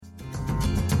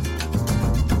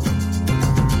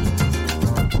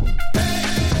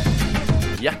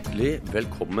Hjertelig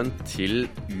velkommen til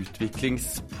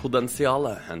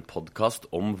Utviklingspotensialet, en podcast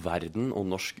om verden og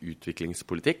norsk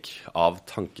utviklingspolitikk av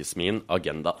Tankesmien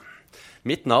Agenda.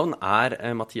 Mitt navn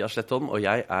Mathias Slettholm, og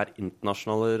jeg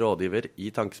internasjonal rådgiver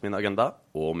i Tankesmien Agenda.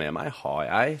 Og med meg har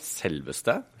jeg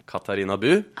selveste Katarina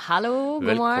Bu. Hallo,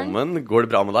 god morgen. Velkommen. Går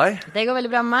det bra med deg? Det går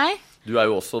veldig bra med meg. Du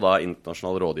jo også da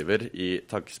internasjonal rådgiver i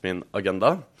Tankesmien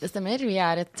Agenda. Det stemmer, vi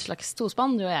et slags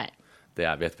tospann, du og jeg. Det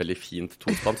vi et veldig fint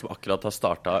tospann som akkurat har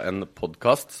startet en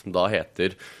podcast som da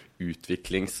heter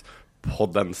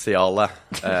Utviklingspotensialet,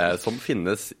 som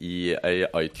finnes i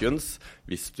iTunes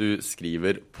hvis du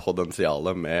skriver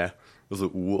potensialet med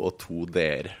O og 2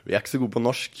 D-er. Vi ikke så gode på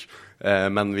norsk,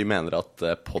 men vi mener at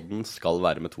podden skal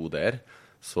være med 2 D-er.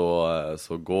 Så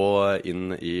gå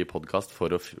inn i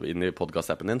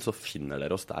podcast-appen din, så finner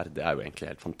dere oss der. Det jo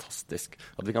egentlig helt fantastisk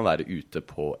at vi kan være ute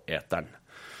på eteren.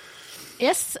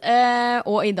 Yes,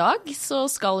 og i dag så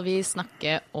skal vi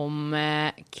snakke om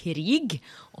krig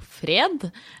og fred,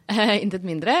 intet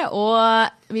mindre. Og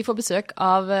vi får besøk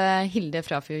av Hilde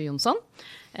Frafjord Jonsson,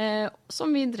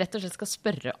 som vi rett og slett skal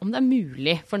spørre om det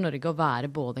mulig for Norge å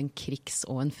være både en krigs-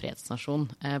 og en fredsnasjon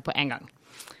på en gang.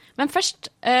 Men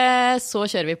først så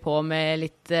kjører vi på med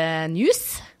litt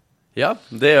news. Ja,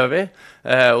 det gjør vi.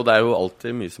 Og det jo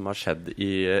alltid mye som har skjedd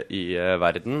i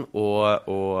verden.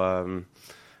 Og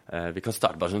vi kan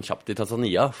starte bare sånn kjapt i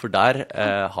Tanzania, for der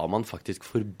har man faktisk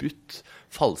forbudt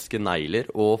falske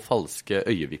negler og falske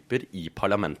øyevipper i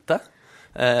parlamentet.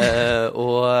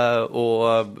 Og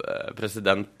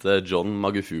president John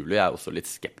Magufuli også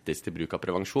litt skeptisk til bruk av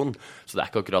prevensjon, så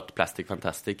det ikke akkurat plastic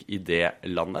fantastic i det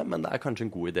landet, men det kanskje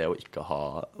en god idé å ikke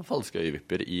ha falske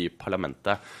øyevipper i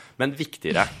parlamentet. Men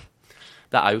viktigere,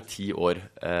 det jo 10 år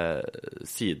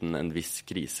siden en viss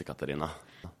krise, Katarina.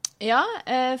 Ja,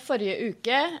 forrige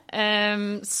uke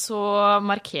så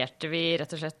markerte vi rett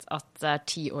og slett at det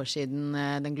 10 år siden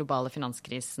den globale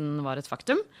finanskrisen var et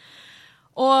faktum.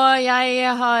 Og jeg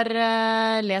har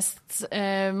lest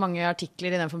mange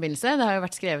artikler i den forbindelse. Det har jo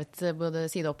vært skrevet både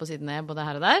side opp og side ned, både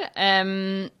her og der.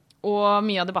 Og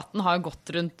mye av debatten har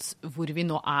gått rundt hvor vi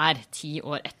nå 10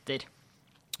 år etter.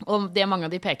 Og det mange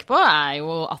av de peker på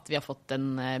jo at vi har fått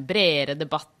en bredere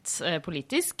debatt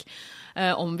politisk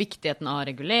om viktigheten av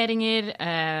reguleringer,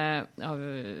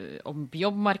 om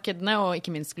jobbmarkedene og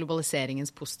ikke minst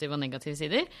globaliseringens positive og negative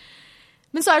sider.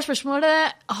 Men så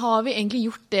spørsmålet, har vi egentlig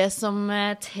gjort det som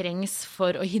trengs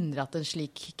for å hindre at en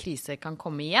slik krise kan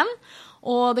komme igjen?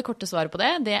 Og det korte svaret på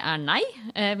det nei.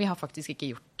 Vi har faktisk ikke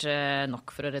gjort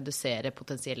nok for å redusere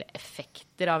potensielle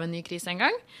effekter av en ny krise en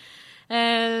gang.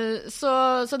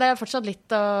 Så det fortsatt litt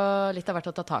av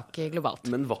hvert å ta tak i globalt.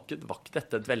 Men var ikke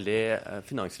dette et veldig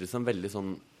finanskrisen, veldig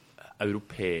sånn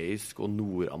europeisk og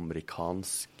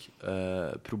nordamerikansk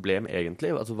problem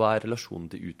egentlig? Altså, hva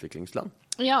relasjonen til utviklingsland?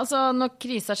 Ja, altså når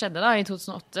krisen skjedde da, i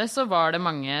 2008, så var det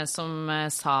mange som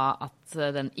sa at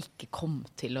den ikke kom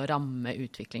til å ramme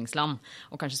utviklingsland,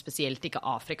 og kanskje spesielt ikke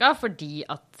Afrika, fordi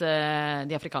at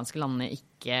de afrikanske landene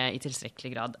ikke i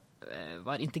tilstrekkelig grad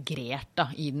var integrert da,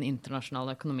 i den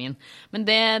internasjonale økonomien. Men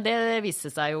det viste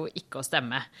seg jo ikke å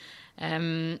stemme.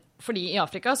 Fordi i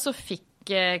Afrika så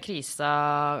fikk krisa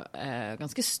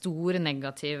ganske stor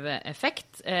negativ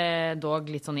effekt, dog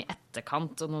litt sånn i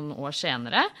etterkant og noen år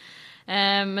senere.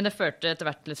 Men det førte etter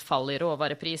hvert litt fall i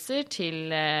råvarepriser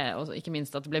og ikke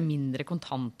minst at det ble mindre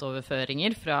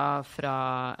kontantoverføringer fra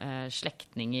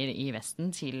slektninger i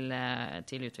Vesten til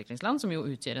utviklingsland, som jo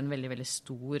utgjør en veldig, veldig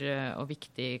stor og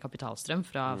viktig kapitalstrøm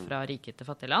fra rike til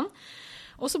fattige land.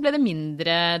 Og så ble det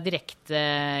mindre direkte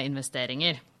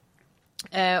investeringer.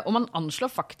 Og man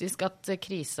anslår faktisk at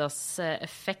krisas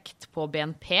effekt på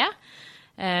BNP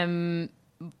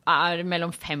var mellom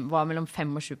 5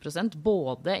 og 7%,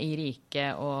 både i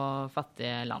rike og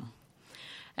fattige land.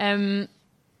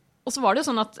 Og så var det jo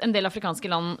sånn at en del afrikanske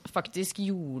land faktisk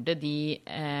gjorde de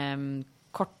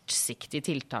kortsiktige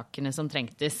tiltakene som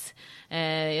trengtes.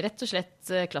 Rett og slett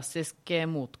klassisk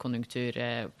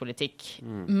motkonjunkturpolitikk.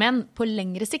 Men på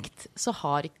lengre sikt så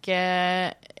har ikke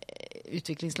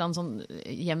utviklingsland sånn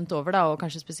jevnt over da, og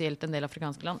kanskje spesielt en del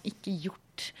afrikanske land, ikke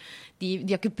gjort, de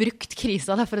har ikke brukt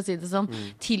krisa da, for å si det sånn,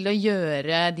 til å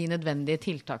gjøre de nødvendige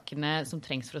tiltakene som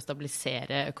trengs for å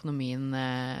stabilisere økonomien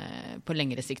på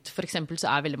lengre sikt. For eksempel så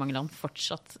veldig mange land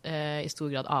fortsatt i stor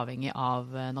grad avhengig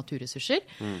av naturressurser,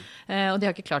 og de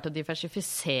har ikke klart å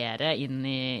diversifisere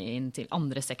inn til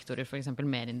andre sektorer, for eksempel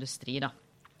mer industri da.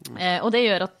 Og det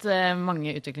gjør at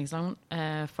mange utviklingsland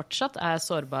fortsatt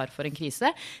sårbar for en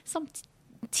krise,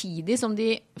 samtidig som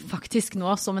de faktisk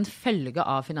nå, som en følge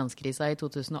av finanskrisa i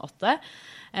 2008,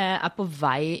 på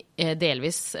vei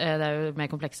delvis, det jo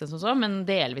mer komplekst enn så, men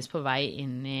delvis på vei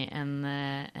inn i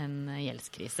en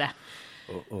gjeldskrise.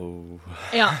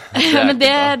 Ja, men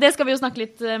det skal vi jo snakke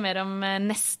litt mer om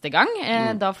neste gang.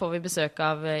 Da får vi besøk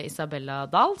av Isabella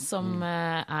Dahl, som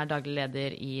daglig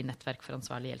leder i Nettverk for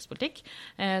ansvarlig gjeldspolitikk.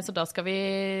 Så da skal vi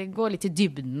gå litt i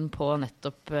dybden på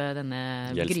nettopp denne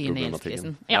gryende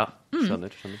gjeldskrisen. Ja,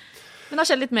 skjønner. Men det har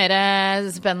skjedd litt mer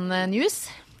spennende news.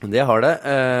 Det har det.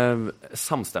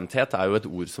 Samstemthet jo et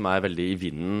ord som veldig i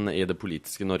vinden i det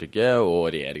politiske Norge, og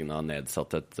regjeringen har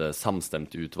nedsatt et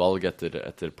samstemt utvalg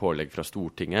etter pålegg fra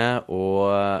Stortinget.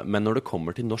 Men når det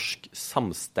kommer til norsk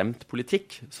samstemt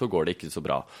politikk, så går det ikke så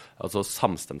bra. Altså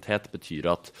samstemthet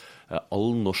betyr at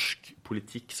all norsk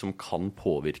politikk som kan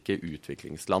påvirke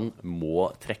utviklingsland,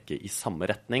 må trekke i samme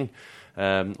retning.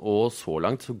 Og så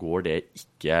langt så går det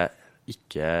ikke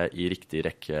i riktig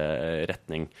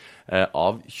retning.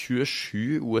 Av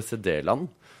 27 OECD-land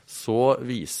så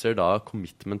viser da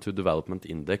Commitment to Development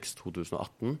Index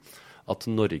 2018 at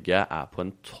Norge på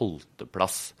en 12.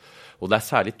 plass. Og det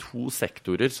særlig 2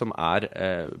 sektorer som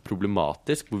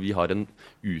problematisk, hvor vi har en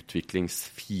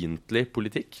utviklingsfiendtlig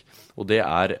politikk, og det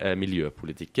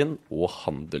miljøpolitikken og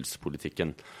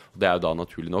handelspolitikken. Og det jo da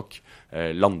naturlig nok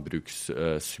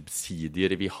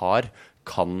landbrukssubsidier vi har,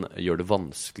 kan gjøre det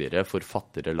vanskeligere for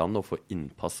fattigere land å få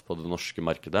innpass på det norske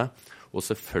markedet, og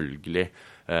selvfølgelig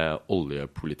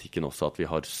oljepolitikken også, at vi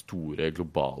har store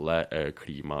globale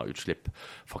klimautslipp.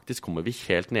 Faktisk kommer vi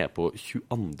helt ned på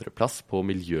 22. plass på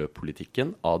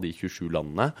miljøpolitikken av de 27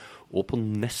 landene, og på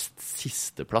nest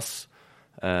siste plass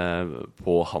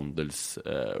på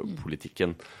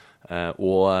handelspolitikken.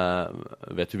 Og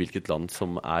vet du hvilket land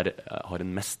som har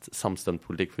en mest samstemt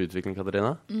politikk for utvikling,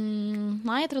 Katarina?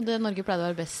 Nei, jeg trodde Norge pleide å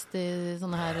være best i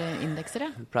sånne her indekser.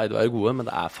 Pleide å være gode, men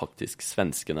det faktisk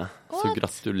svenskene. What? Så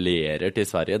gratulerer til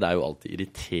Sverige. Det jo alltid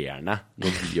irriterende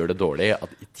når de gjør det dårlig,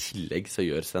 at i tillegg så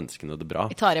gjør svenskene det bra.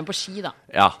 Vi tar igjen på ski, da.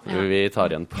 Ja, vi tar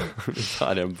igjen på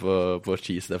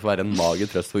ski, så det får være en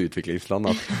mager trøst for utviklingsland,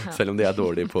 at selv om de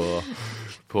dårlige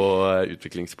på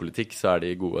utviklingspolitikk, så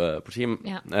de gode på ski.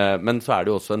 Ja. Men så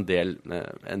det jo også en del,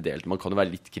 man kan jo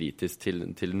være litt kritisk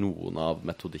til noen av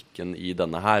metodikken i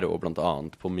denne her, og blant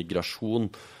annet på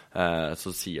migrasjon, så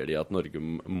sier de at Norge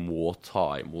må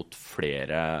ta imot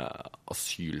flere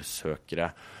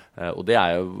asylsøkere. Og det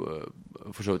jeg jo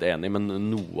for så vidt enig i, men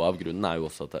noe av grunnen jo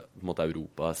også at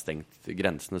Europa har stengt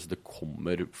grensene, så det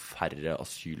kommer færre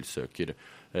asylsøkere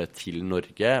til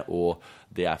Norge, og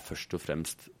det først og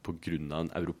fremst på grunn av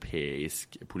en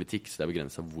europeisk politikk, så det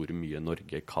begrenset hvor mye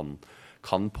Norge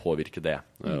kan påvirke det.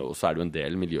 Og så det jo en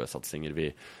del miljøsatsinger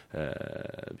vi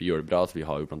gjør det bra, så vi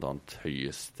har jo blant annet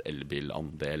høyest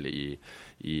elbilandel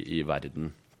i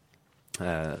verden.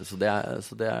 Så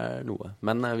det noe.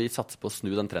 Men vi satser på å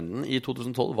snu den trenden. I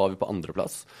 2012 var vi på 2.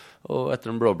 plass, og etter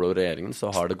den blå-blå regjeringen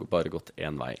så har det bare gått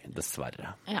en vei,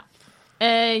 dessverre. Ja.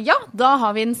 Ja, da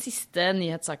har vi den siste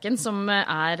nyhetssaken, som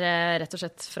rett og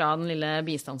slett fra den lille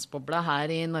bistandsbobla her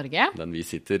i Norge. Den vi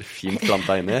sitter fint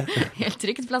plantet inne i. Helt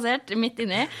trygt plassert, midt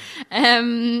inne.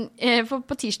 For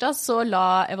på tirsdag så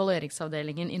la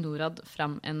evalueringsavdelingen i Norad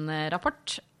fram en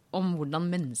rapport om hvordan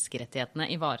menneskerettighetene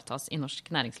ivaretas i norsk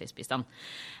næringslivsbistand.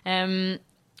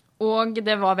 Og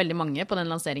det var veldig mange på den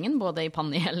lanseringen, både i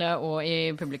panelet og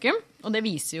i publikum. Og det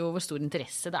viser jo hvor stor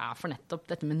interesse det for nettopp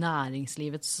dette med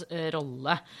næringslivets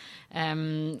rolle,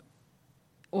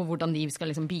 og hvordan de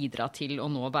skal liksom bidra til å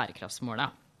nå bærekraftsmålet.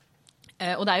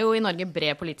 Og det jo i Norge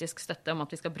bred politisk støtte om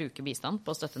at vi skal bruke bistand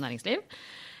på å støtte næringsliv.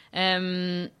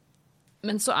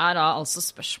 Men så da altså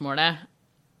spørsmålet,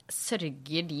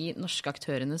 sørger de norske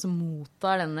aktørene som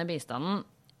mottar denne bistanden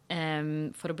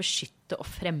for å beskytte og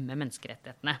fremme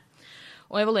menneskerettighetene?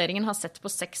 Og evalueringen har sett på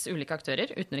 6 ulike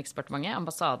aktører: Utenriksdepartementet,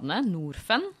 ambassadene,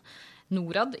 Norfund,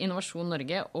 Norad, Innovasjon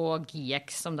Norge og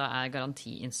GIEK, som da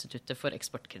Garantiinstituttet for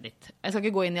eksportkreditt. Jeg skal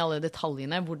ikke gå inn i alle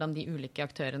detaljene, hvordan de ulike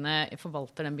aktørene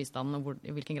forvalter den bistanden, og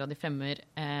i hvilken grad de fremmer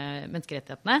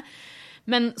menneskerettighetene.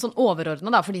 Men sånn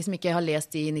overordnet, for de som ikke har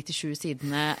lest de 97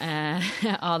 sidene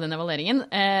av den evalueringen,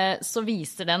 så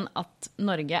viser den at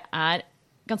Norge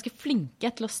ganske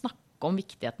flinke til å snakke om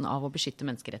viktigheten av å beskytte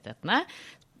menneskerettighetene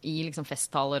i liksom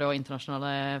festtaler og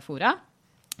internasjonale fora.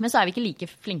 Men så vi ikke like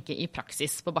flinke i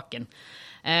praksis på bakken.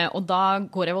 Og da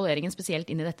går evalueringen spesielt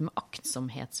inn i dette med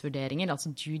aktsomhetsvurderinger, altså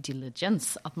due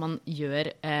diligence, at man gjør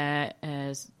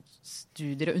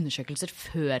studier og undersøkelser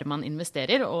før man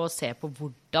investerer, og se på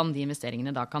hvordan de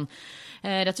investeringene da kan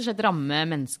rett og slett ramme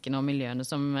menneskene og miljøene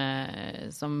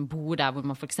som bor der hvor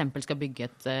man for eksempel skal bygge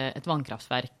et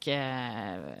vannkraftverk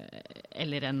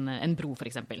eller en bro for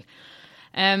eksempel.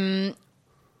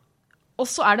 Og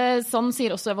så det sånn,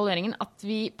 sier også evalueringen, at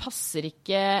vi passer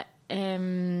ikke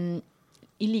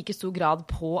i like stor grad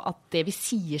på at det vi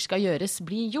sier skal gjøres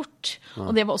blir gjort. Ja.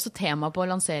 Og det var også tema på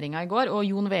lanseringen i går, og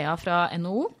Jon Vea fra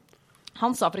NHO,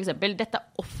 han sa for eksempel, dette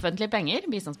offentlige penger,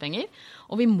 bistandspenger,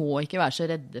 og vi må ikke være så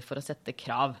redde for å sette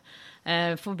krav.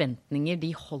 Forventninger,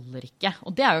 de holder ikke.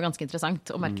 Og det jo ganske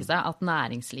interessant å merke seg at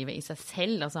næringslivet i seg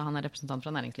selv, altså han representant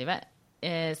fra næringslivet,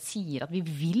 sier at vi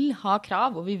vil ha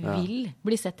krav, og vi vil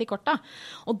bli sett i korta.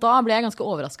 Og da ble jeg ganske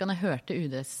overrasket når jeg hørte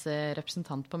UDs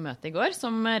representant på møtet i går,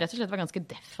 som rett og slett var ganske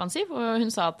defensiv, og hun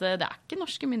sa at det ikke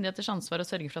norske myndigheters ansvar å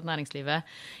sørge for at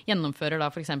næringslivet gjennomfører da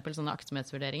for eksempel sånne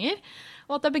aktsomhetsvurderinger,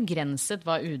 og at det begrenset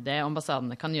hva UD og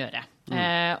ambassadene kan gjøre.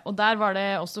 Og der var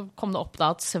det også, kom det opp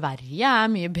da at Sverige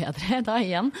mye bedre da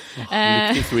igjen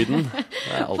litt i Sweden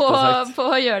på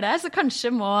å gjøre det, så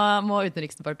kanskje må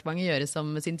Utenriksdepartementet gjøre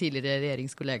som sin tidligere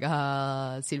regjeringskollega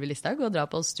Sylvi Listhaug og dra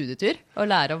på studietur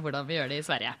og lære om hvordan vi gjør det i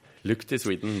Sverige. Look to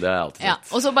Sweden, det alltid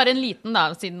sett. Og så bare en liten da,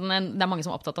 siden det mange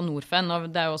som opptatt av Norfund, og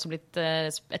det jo også blitt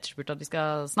etterspurt at vi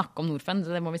skal snakke om Norfund,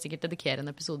 så det må vi sikkert dedikere en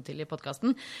episode til i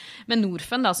podcasten. Men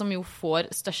Norfund da, som jo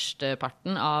får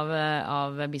størsteparten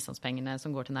av bistandspengene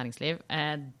som går til næringsliv,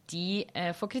 de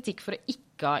får kritikk for å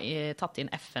ikke ha tatt inn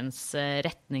FNs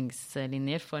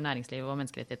retningslinjer for næringsliv og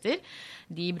menneskerettigheter.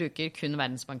 De bruker kun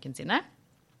Verdensbanken sine,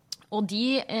 og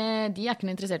de ikke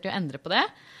noe interessert i å endre på det.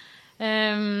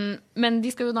 Men de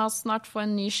skal jo da snart få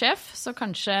en ny sjef, så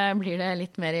kanskje blir det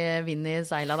litt mer vind i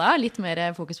seila da, litt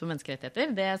mer fokus på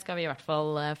menneskerettigheter. Det skal vi i hvert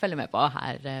fall følge med på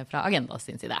her fra Agenda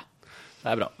sin side. Det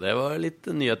bra. Det var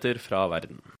litt nyheter fra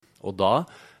verden. Og da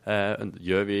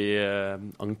gjør vi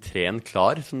entreen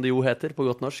klar, som det jo heter på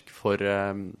godt norsk, for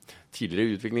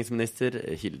tidligere utviklingsminister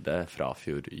Hilde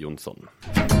Frafjord Johnson.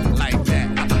 Like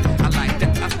that. I like that.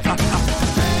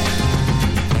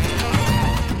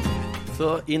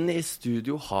 Så inn i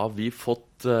studio har vi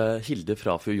fått Hilde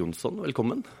Frafjord Johnson.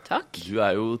 Velkommen. Takk. Du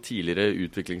jo tidligere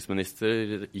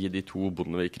utviklingsminister i de 2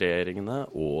 Bondevik-regjeringene,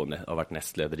 og har vært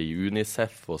nestleder i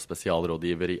UNICEF og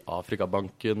spesialrådgiver i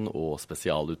Afrikabanken og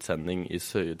spesialutsending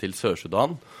til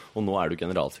Sør-Sudan. Og nå du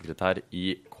generalsekretær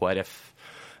i KrF.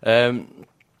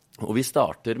 Og vi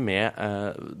starter med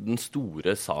den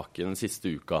store saken den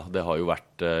siste uka. Det har jo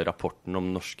vært rapporten om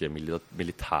den norske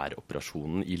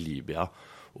militæroperasjonen i Libya.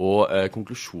 Og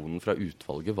konklusjonen fra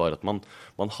utvalget var at man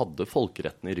hadde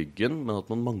folkeretten i ryggen, men at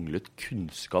man manglet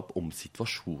kunnskap om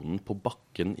situasjonen på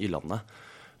bakken i landet.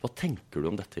 Hva tenker du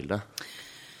om dette, Hilde?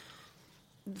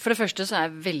 For det første så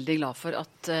jeg veldig glad for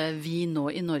at vi nå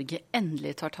i Norge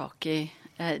endelig tar tak i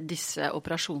disse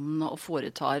operasjonene og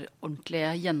foretar ordentlige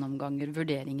gjennomganger,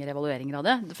 vurderinger, evalueringer av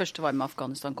det. Det første var med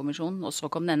Afghanistan-kommisjonen, og så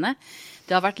kom denne.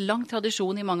 Det har vært lang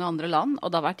tradisjon i mange andre land,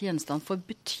 og det har vært gjenstand for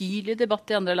betydelig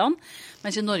debatt i andre land,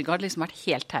 mens i Norge har det liksom vært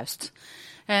helt taust.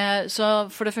 Så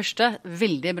for det første,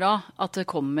 veldig bra at det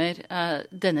kommer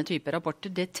denne type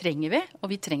rapporter. Det trenger vi, og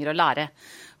vi trenger å lære.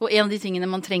 Og en av de tingene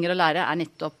man trenger å lære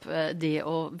nettopp det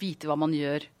å vite hva man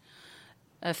gjør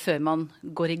før man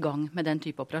går i gang med den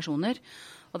type operasjoner.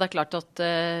 Og det klart at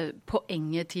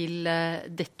poenget til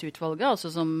dette utvalget, altså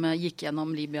som gikk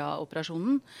gjennom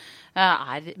Libya-operasjonen,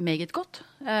 meget godt.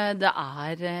 Det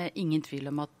ingen tvil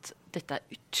om at dette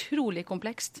utrolig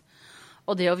komplekst.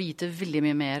 Og det å vite veldig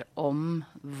mye mer om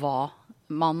hva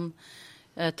man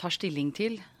tar stilling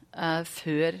til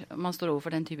før man står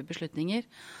overfor den type beslutninger,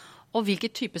 og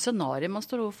hvilket type scenario man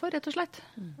står overfor, rett og slett.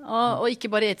 Og ikke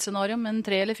bare ett scenario, men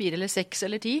 3 eller 4 eller 6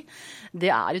 eller 10.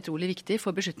 Det utrolig viktig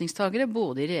for beslutningstagere,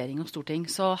 både i regjering og storting.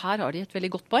 Så her har de et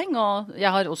veldig godt poeng, og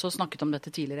jeg har også snakket om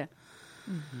dette tidligere.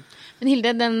 Men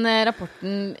Hilde, den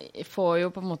rapporten får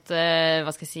jo på en måte,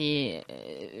 hva skal jeg si,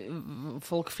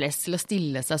 folk flest til å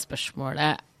stille seg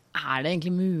spørsmålet: det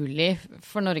egentlig mulig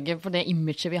for Norge, for det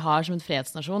imaget vi har som en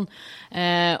fredsnasjon,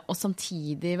 og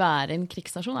samtidig være en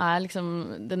krigsnasjon? Liksom,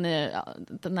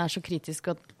 den så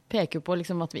kritisk at peker på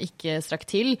liksom at vi ikke strakk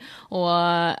til. Og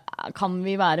kan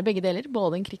vi være begge deler,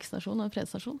 både en krigsnasjon og en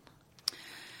fredsnasjon?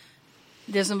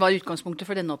 Det som var utgangspunktet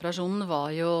for denne operasjonen var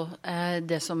jo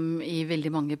det som i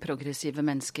veldig mange progressive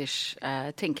menneskers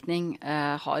tenkning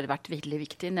har vært veldig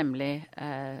viktig, nemlig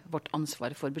vårt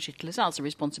ansvar for beskyttelse, altså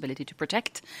responsibility to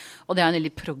protect. Og det en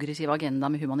veldig progressiv agenda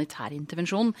med humanitær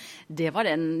intervensjon. Det var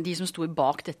de som stod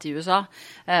bak dette i USA,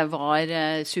 var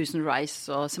Susan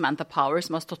Rice og Samantha Power,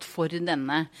 som har stått for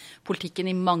denne politikken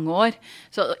i mange år.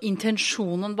 Så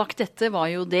intensjonen bak dette var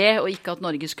jo det, og ikke at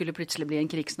Norge skulle plutselig bli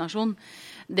en krigsnasjon.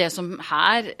 Det som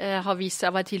her har vist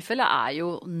seg å være tilfelle,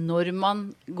 jo når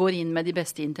man går inn med de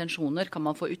beste intensjoner, kan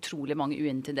man få utrolig mange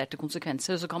uintenderte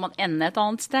konsekvenser, og så kan man ende et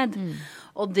annet sted.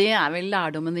 Og det vel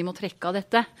lærdommen vi må trekke av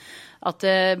dette. At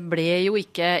det ble jo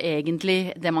ikke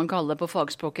egentlig det man kaller på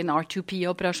fagspråket en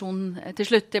R2P-operasjon til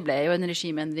slutt. Det ble jo en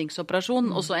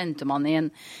regimeendringsoperasjon, og så endte man i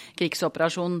en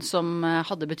krigsoperasjon som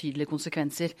hadde betydelige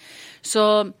konsekvenser.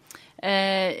 Så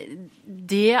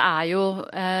det jo,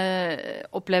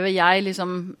 opplever jeg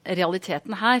liksom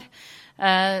realiteten her.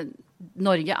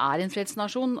 Norge en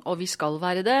fredsnasjon, og vi skal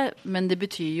være det, men det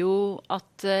betyr jo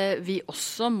at vi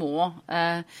også må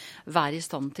være i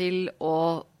stand til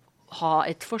å ha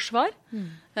et forsvar,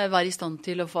 være i stand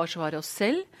til å forsvare oss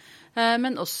selv,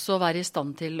 men også være i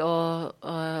stand til å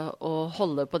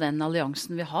holde på den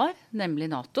alliansen vi har, nemlig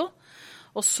NATO.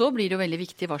 Og så blir det jo veldig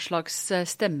viktig hva slags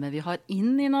stemme vi har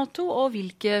inn i NATO, og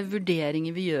hvilke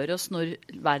vurderinger vi gjør oss når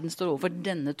verden står overfor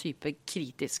denne type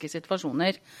kritiske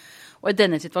situasjoner. Og i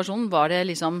denne situasjonen var det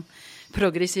liksom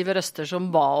progressive røster som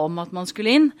ba om at man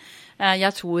skulle inn.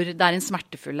 Jeg tror det en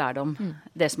smertefull lærdom,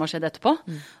 det som har skjedd etterpå.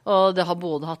 Og det har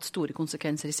både hatt store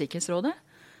konsekvenser i Sikkerhetsrådet,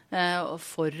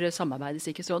 for samarbeidet i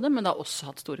Sikkerhetsrådet, men det har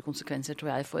også hatt store konsekvenser,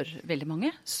 tror jeg, for veldig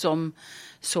mange, som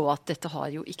så at dette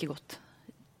har jo ikke gått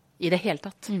i det hele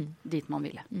tatt, dit man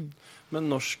ville. Men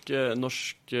norsk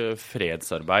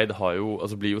fredsarbeid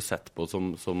blir jo sett på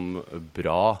som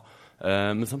bra,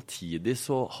 men samtidig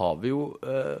så har vi jo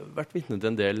vært vitne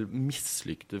til en del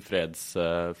mislykkede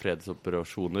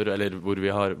fredsoperasjoner, eller hvor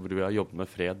vi har jobbet med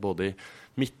fred både i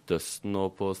Midtøsten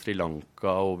og på Sri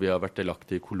Lanka, og vi har vært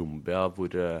delaktige i Colombia,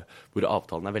 hvor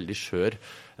avtalen veldig skjør.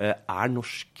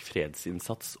 Norsk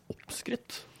fredsinnsats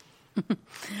oppskrytt?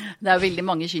 Det veldig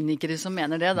mange kynikere som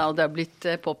mener det, og det har blitt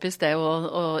poppis det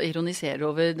å ironisere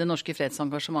over det norske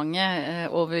fredsengasjementet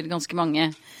over ganske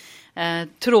mange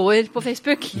tråder på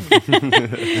Facebook.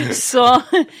 Så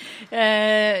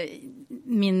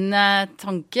min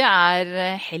tanke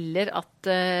heller at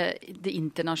det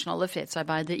internasjonale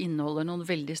fredsarbeidet inneholder noen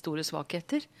veldig store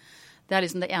svakheter. Det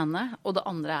liksom det ene, og det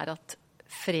andre at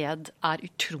fred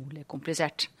utrolig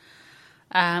komplisert.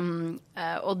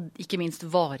 Og ikke minst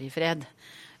varig fred.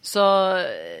 Så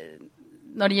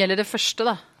når det gjelder det første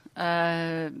da,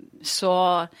 så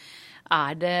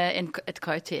det et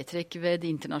karaktertrekk ved det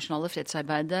internasjonale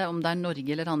fredsarbeidet, om det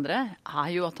Norge eller andre,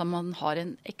 jo at man har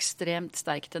en ekstremt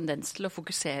sterk tendens til å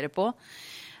fokusere på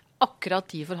akkurat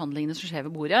de forhandlingene som skjer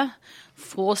ved bordet,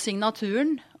 få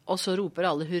signaturen, og så roper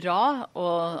alle hurra,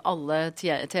 og alle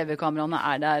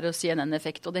TV-kameraene der, og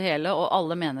CNN-effekt og det hele, og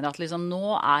alle mener at liksom,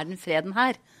 nå den freden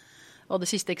her. Og det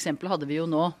siste eksempelet hadde vi jo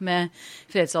nå med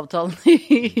fredsavtalen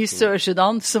i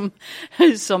Sør-Sudan, som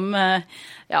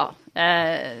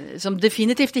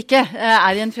definitivt ikke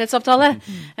i en fredsavtale.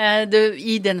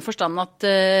 I den forstand at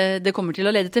det kommer til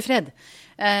å lede til fred.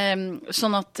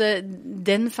 Sånn at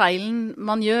den feilen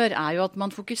man gjør jo at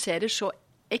man fokuserer så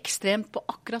ekstremt på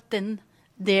akkurat den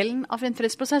delen av en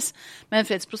fredsprosess. Men en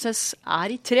fredsprosess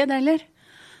i 3 deler.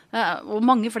 Og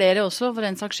mange flere også, for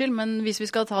en saks skyld. Men hvis vi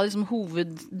skal ta liksom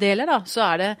hoveddeler, da, så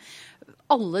det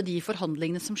alle de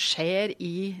forhandlingene som skjer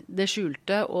i det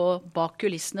skjulte og bak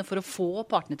kulissene for å få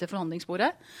partene til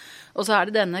forhandlingsbordet. Og så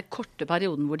det denne korte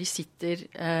perioden hvor de sitter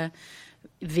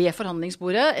ved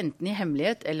forhandlingsbordet, enten i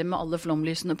hemmelighet eller med alle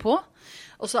flomlysene på.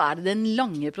 Og så det den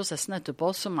lange prosessen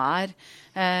etterpå som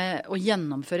å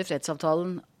gjennomføre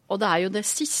fredsavtalen. Og det jo det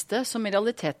siste som i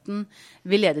realiteten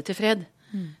vil lede til fred.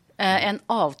 En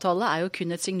avtale jo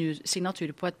kun et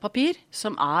signatur på et papir,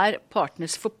 som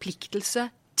partenes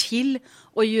forpliktelse til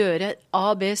å gjøre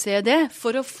A, B, C, D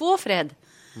for å få fred.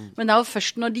 Men det jo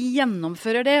først når de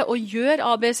gjennomfører det og gjør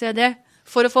A, B, C, D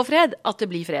for å få fred, at det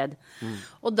blir fred.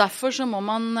 Og derfor så må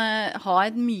man ha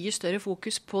et mye større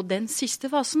fokus på den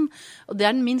siste fasen. Og det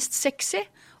den minst sexy.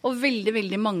 Og veldig,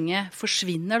 veldig mange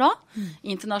forsvinner da.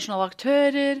 Internasjonale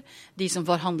aktører, de som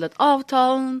forhandlet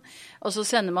avtalen, og så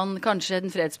sender man kanskje en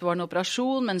fredsbevarende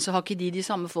operasjon, men så har ikke de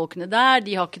samme folkene der,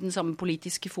 de har ikke den samme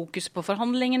politiske fokus på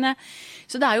forhandlingene.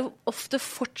 Så det jo ofte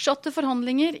fortsatte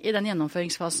forhandlinger i den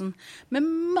gjennomføringsfasen, med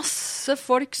masse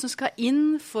folk som skal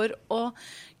inn for å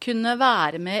kunne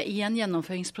være med i en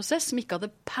gjennomføringsprosess som ikke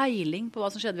hadde peiling på hva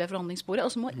som skjedde ved forhandlingsbordet,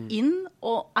 og som må inn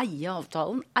og eie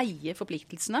avtalen, eie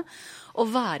forpliktelsene,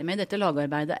 og være med i dette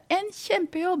lagarbeidet. En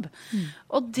kjempejobb!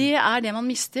 Og det er det man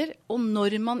mister, og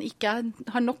når man ikke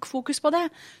har nok fokus på det,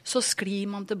 så sklir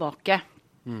man tilbake.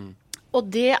 Og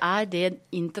det er det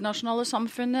internasjonale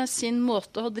samfunnet sin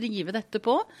måte å drive dette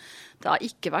på. Det har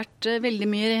ikke vært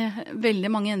veldig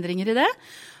mange endringer i det.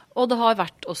 Og det har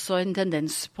vært også en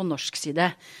tendens på norsk side.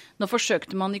 Nå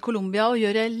forsøkte man i Colombia å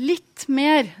gjøre litt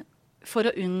mer for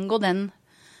å unngå den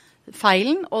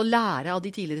feilen og lære av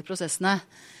de tidligere prosessene.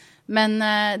 Men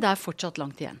det er fortsatt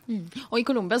langt igjen. Og i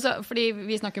Colombia, fordi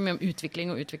vi snakker mye om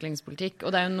utvikling og utviklingspolitikk,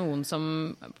 og det er jo noen som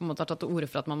på en måte har tatt til orde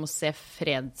for at man må se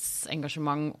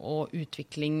fredsengasjement og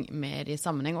utvikling mer i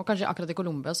sammenheng. Og kanskje akkurat i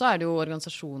Colombia så er det jo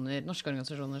norske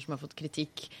organisasjoner som har fått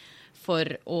kritikk for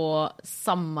å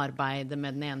samarbeide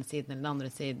med den ene siden eller den andre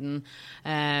siden.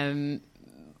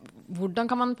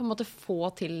 Hvordan kan man på en måte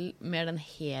få til mer den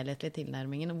helhetlige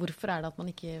tilnærmingen? Og hvorfor er det at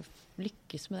man ikke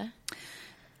lykkes med det?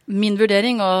 Min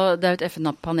vurdering, og det er jo et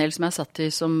FN-panel som jeg satt i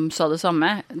som sa det samme,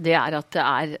 det er at det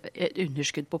er et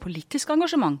underskudd på politisk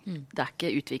engasjement. Det er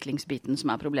ikke utviklingsbiten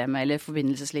som er problemet, eller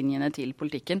forbindelseslinjene til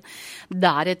politikken.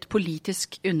 Det er et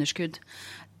politisk underskudd.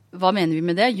 Hva mener vi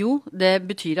med det? Jo, det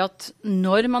betyr at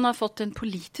når man har fått en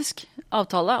politisk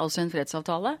avtale, altså en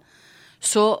fredsavtale,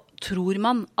 så tror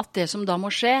man at det som da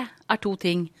må skje, er to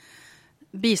ting.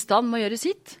 Bistand må gjøre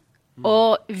sitt.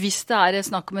 Og hvis det er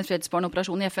snakk om en fredsbevarende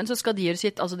operasjon i FN, så skal de gjøre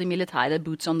sitt, altså de militære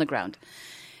boots on the ground.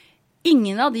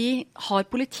 Ingen av de har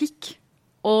politikk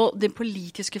og de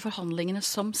politiske forhandlingene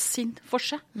som sin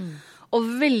forse.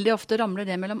 Og veldig ofte ramler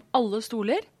det mellom alle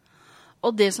stoler.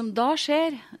 Og det som da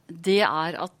skjer, det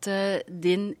er at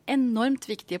den enormt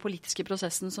viktige politiske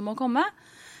prosessen som må komme,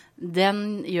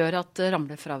 den gjør at det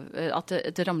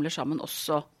ramler sammen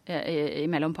også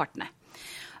mellom partene.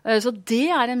 Så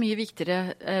det er en mye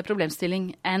viktigere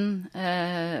problemstilling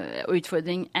og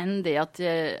utfordring enn det at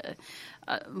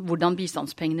hvordan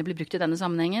bistandspengene blir brukt i denne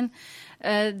sammenhengen.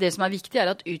 Det som er viktig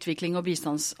er at utvikling og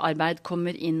bistandsarbeid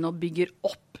kommer inn og bygger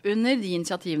opp under de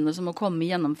initiativene som må komme i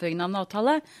gjennomføringen av en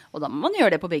avtale, og da må man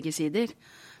gjøre det på begge sider.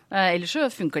 Ellers så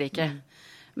funker det ikke.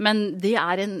 Men det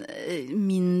er en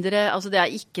mindre, altså det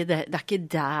er ikke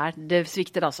der det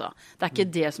svikter, altså. Det er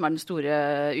ikke det som er den store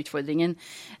utfordringen.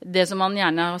 Det som man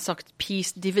gjerne har sagt,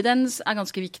 peace dividends, er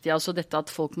ganske viktig. Altså dette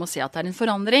at folk må se at det er en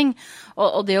forandring.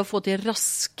 Og det å få til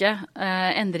raske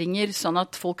endringer, sånn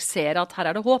at folk ser at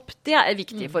her er det håp, det er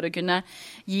viktig for å kunne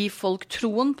gi folk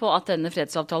troen på at denne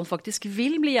fredsavtalen faktisk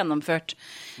vil bli gjennomført.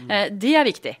 Det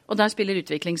er viktig. Og der spiller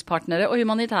utviklingspartnere og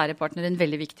humanitære partnere en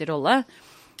veldig viktig rolle.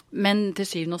 Men til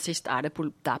syvende og sist er det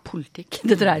politikk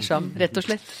det dreier seg om, rett og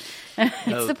slett.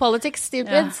 It's the politics,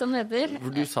 stupid, som det heter.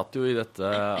 Du satt jo i dette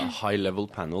high-level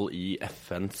panel i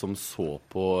FN som så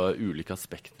på ulike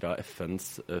aspekter av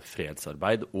FNs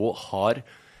fredsarbeid. Og har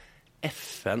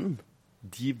FN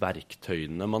de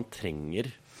verktøyene man trenger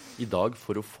i dag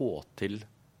for å få til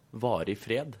varig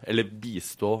fred? Eller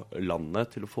bistå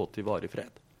landet til å få til varig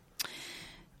fred?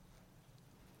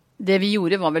 Det vi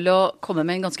gjorde var vel å komme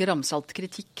med en ganske ramsalt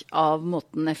kritikk av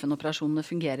måten FN-operasjonene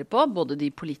fungerer på, både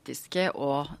de politiske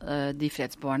og de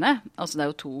fredsbevarende. Altså det er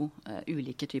jo to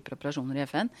ulike typer operasjoner i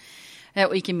FN.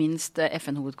 Og ikke minst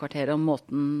FN-hovedkvarteret og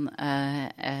måten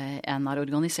en er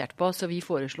organisert på. Så vi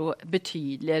foreslo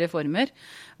betydelige reformer,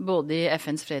 både i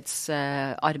FNs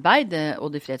fredsarbeid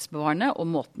og de fredsbevarende, og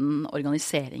måten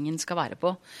organiseringen skal være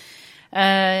på.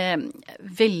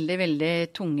 Veldig, veldig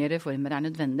tunge reformer er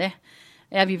nødvendig.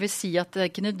 Jeg vil vel si at det er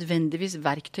ikke nødvendigvis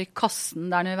verktøykassen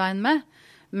det er noe i veien med,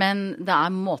 men det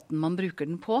er måten man bruker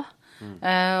den på.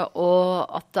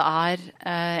 Og at det er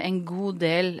en god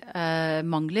del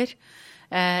mangler.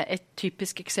 Et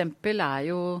typisk eksempel er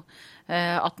jo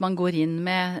at man går inn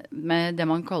med det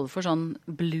man kaller for sånn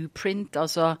blueprint,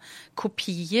 altså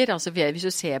kopier. Altså hvis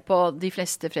du ser på de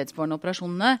fleste fredsbevarende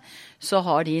operasjonene, så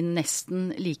har de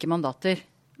nesten like mandater.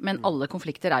 Men alle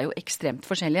konflikter er jo ekstremt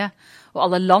forskjellige, og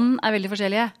alle land er veldig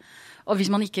forskjellige. Og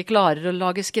hvis man ikke klarer å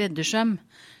lage skreddersøm,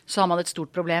 så har man et stort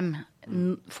problem.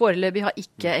 Foreløpig har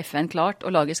ikke FN klart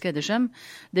å lage skreddersøm.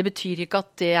 Det betyr ikke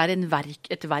at det er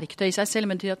et verktøy i seg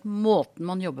selv, men det betyr at måten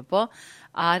man jobber på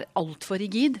er alt for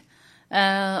rigid,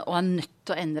 og er nødt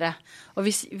til å endre. Og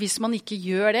hvis man ikke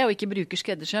gjør det, og ikke bruker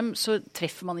skreddersøm, så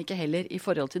treffer man ikke heller i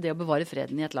forhold til det å bevare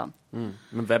freden i et land.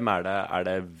 Men hvem er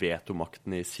det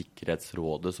vetomakten i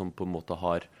Sikkerhetsrådet som på en måte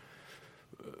har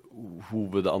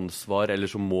hovedansvar, eller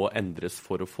som må endres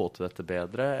for å få til dette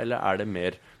bedre, eller det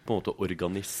mer på en måte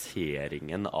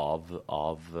organiseringen av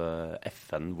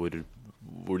FN, hvor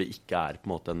det ikke på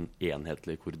en måte en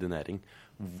enhetlig koordinering?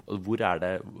 Hvor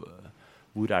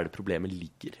det problemet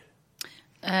ligger?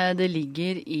 Det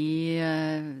ligger i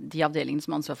de avdelingene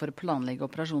som har ansvar for å planlegge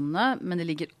operasjonene, men det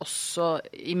ligger også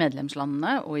i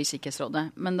medlemslandene og i Sikkerhetsrådet.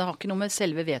 Men det har ikke noe med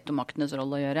selve vetomaktenes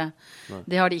rolle å gjøre. Nei.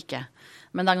 Det har det ikke.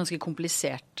 Men det en ganske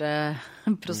komplisert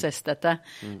prosess, dette.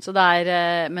 Så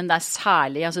men det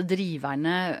særlig, altså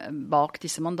driverne bak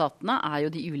disse mandatene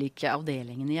jo de ulike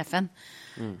avdelingene i FN.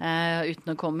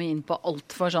 Uten å komme inn på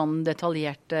alt for sånn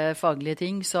detaljerte faglige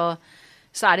ting, så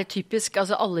det typisk,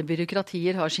 altså alle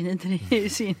byråkratier har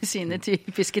sine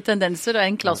typiske tendenser, og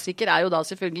en klassiker jo da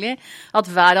selvfølgelig at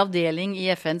hver avdeling i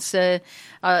FNs,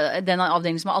 den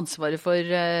avdelingen som har ansvaret for,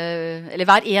 eller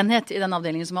hver enhet i den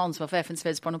avdelingen som har ansvar for FNs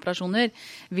fredsbevarende operasjoner,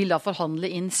 vil da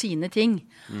forhandle inn sine ting,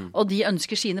 og de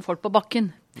ønsker sine folk på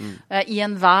bakken. I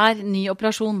enhver ny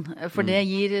operasjon, for det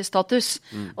gir status.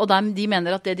 Og de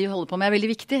mener at det de holder på med veldig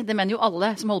viktig. Det mener jo alle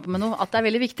som holder på med noe, at det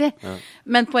veldig viktig.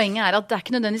 Men poenget at det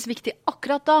ikke nødvendigvis viktig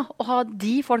akkurat da å ha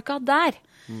de folka der.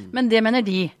 Men det mener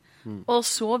de. Og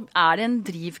så det en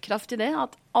drivkraft i det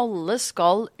at alle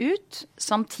skal ut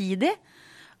samtidig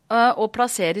og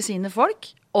plassere sine folk,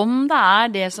 om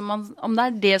det det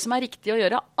som riktig å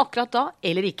gjøre akkurat da,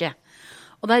 eller ikke.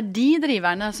 Og det de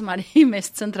driverne som de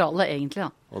mest sentrale, egentlig. Da.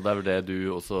 Og det vel det du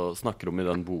også snakker om i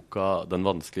den boka, Den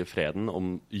vanskelige freden,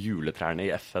 om juletrærne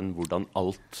i FN, hvordan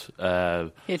alt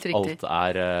Helt riktig. Alt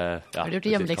har du gjort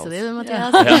hjemmeleksa di,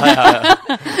 Mathias?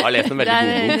 Jeg har lest en veldig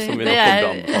god bok som vi nok kommer til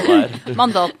å anbefale her.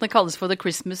 Mandatene kalles for The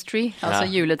Christmas Tree, altså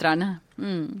juletrærne.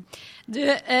 Du,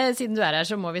 siden du her,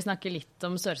 så må vi snakke litt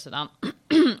om Sør-Sudan.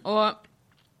 Og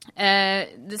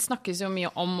det snakkes jo mye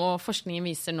om, og forskningen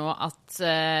viser nå at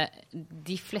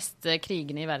de fleste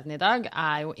krigene i verden i dag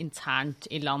jo internt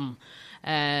i land.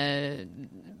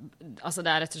 Altså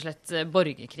det rett og slett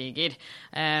borgerkriger.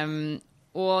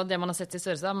 Og det man har sett i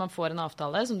Sør-Sudan, man får en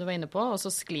avtale, som du var inne på, og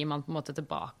så sklir man på en måte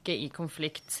tilbake i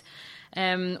konflikt.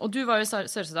 Og du var jo i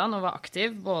Sør-Sudan og var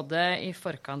aktiv både i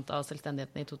forkant av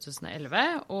selvstendigheten i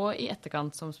 2011 og i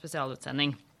etterkant som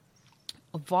spesialutsending.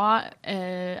 Og hva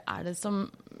det som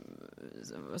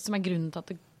grunnen til at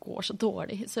det går så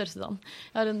dårlig i Sør-Sudan?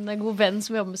 Jeg har en god venn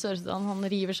som jobber med Sør-Sudan. Han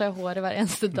river seg i håret hver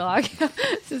eneste dag.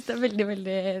 Jeg synes det veldig,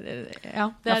 veldig... Ja,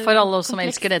 for alle oss som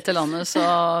elsker dette landet,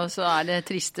 så det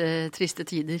triste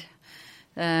tider.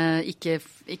 Det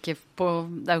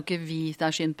jo ikke vi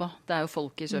det synd på. Det jo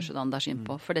folk i Sør-Sudan det synd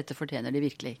på, for dette fortjener de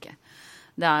virkelig ikke.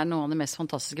 Det noen av de mest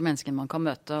fantastiske menneskene man kan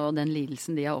møte, og den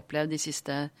lidelsen de har opplevd de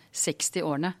siste 60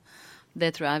 årene.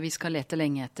 Det tror jeg vi skal lete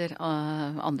lenge etter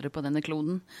andre på denne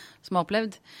kloden som har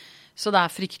opplevd. Så det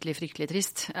fryktelig, fryktelig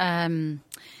trist.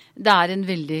 Det en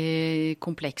veldig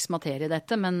kompleks materie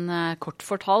dette, men kort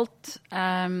fortalt,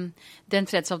 den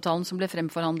fredsavtalen som ble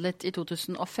fremforhandlet i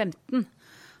 2015,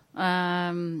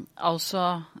 altså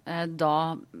da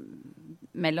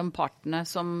mellom partene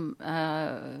som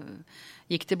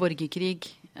gikk til borgerkrig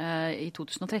i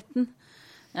 2013,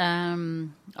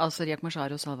 altså Riek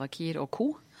Machar og Salva Kiir og co.,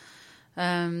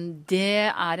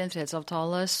 det en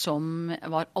fredsavtale som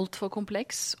var alt for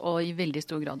kompleks og i veldig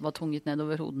stor grad var tvunget ned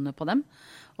over hodene på dem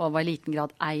og var i liten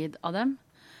grad eid av dem.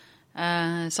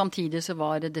 Samtidig så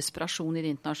var det desperasjon i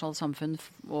det internasjonale samfunn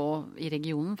og i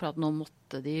regionen for at nå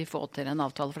måtte de få til en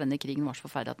avtale, for denne krigen var så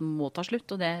forferdelig at den må ta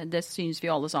slutt, og det synes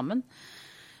vi alle sammen.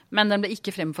 Men den ble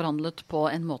ikke fremforhandlet på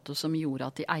en måte som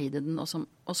gjorde at de eide den, og som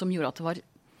gjorde at det var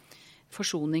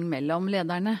forsoning mellom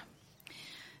lederne.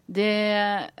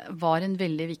 Det var en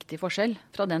veldig viktig forskjell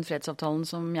fra den fredsavtalen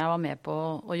som jeg var med på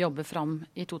å jobbe fram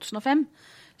i 2005,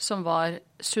 som var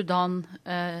Sudan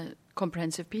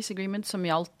Comprehensive Peace Agreement, som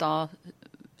gjaldt da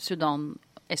Sudan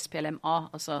SPLMA,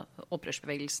 altså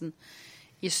opprørsbevegelsen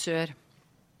i sør.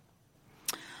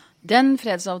 Den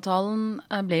fredsavtalen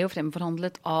ble jo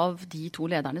fremforhandlet av de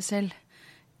to lederne selv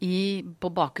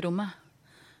på bakrommet.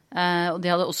 Og det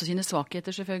hadde også sine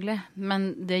svakheter selvfølgelig,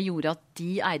 men det gjorde at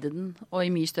de eide den, og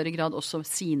i mye større grad også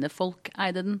sine folk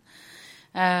eide den.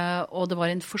 Og det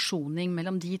var en forsoning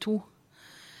mellom de to.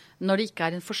 Når det ikke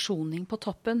en forsoning på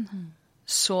toppen,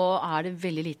 så det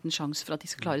veldig liten sjanse for at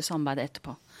de skal klare samarbeidet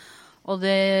etterpå. Og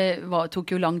det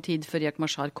tok jo lang tid før Riek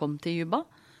Machar kom til Juba,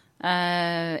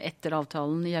 etter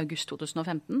avtalen i august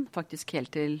 2015, faktisk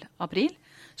helt til april.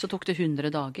 Så tok det 100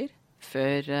 dager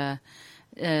før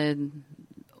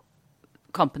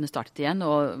kampene startet igjen,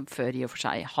 og før i og for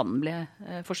seg han ble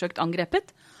forsøkt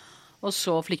angrepet. Og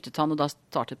så flyktet han, og da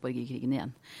startet borgerkrigen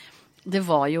igjen. Det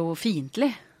var jo fiendtlig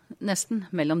nesten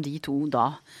mellom de to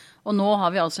da. Og nå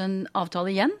har vi altså en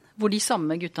avtale igjen, hvor de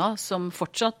samme gutta som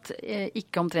fortsatt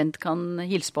ikke omtrent kan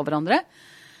hilse på hverandre,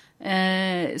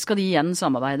 skal de igjen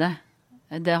samarbeide.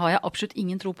 Det har jeg absolutt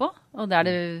ingen tro på, og det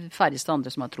det færreste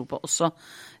andre som har tro på også.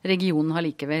 Regionen har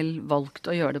likevel valgt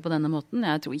å gjøre det på denne måten.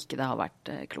 Jeg tror ikke det har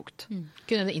vært klokt.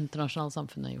 Kunne det internasjonale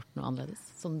samfunnet gjort noe annerledes,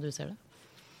 som du ser det?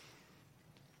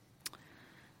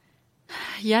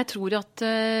 Jeg tror at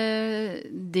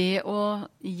det å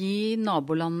gi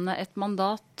nabolandene et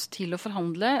mandat til å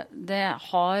forhandle, det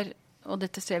har, og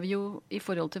dette ser vi jo i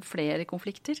forhold til flere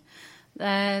konflikter,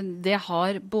 det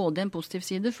har både en positiv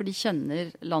side, for de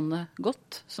kjenner landet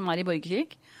godt, som i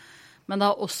borgerkrig, men det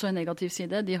har også en negativ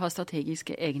side, de har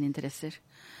strategiske egeninteresser.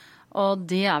 Og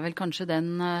det vel kanskje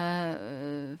den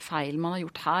feil man har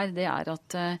gjort her, det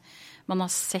at man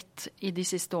har sett i de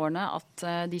siste årene at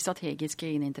de strategiske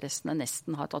egeninteressene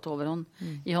nesten har tatt overhånd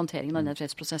i håndteringen av den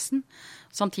fredsprosessen.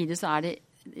 Samtidig så det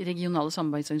regionale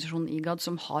samarbeidsorganisasjonen IGAD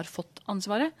som har fått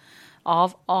ansvaret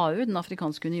av AU, den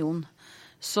afrikanske union.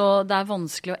 Så det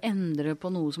vanskelig å endre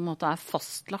på noe som måtte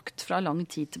fastlagt fra lang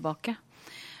tid tilbake.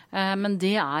 Men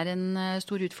det en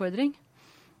stor utfordring.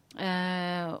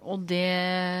 Og det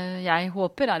jeg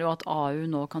håper jo at AU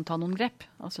nå kan ta noen grep,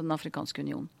 altså den afrikanske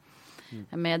union,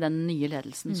 med den nye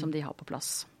ledelsen som de har på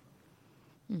plass.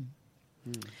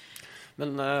 Men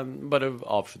bare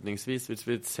avslutningsvis, hvis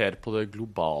vi ser på det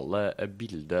globale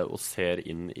bildet og ser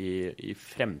inn i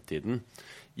fremtiden,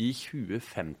 i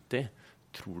 2050,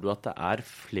 tror du at det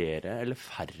flere eller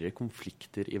færre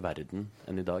konflikter i verden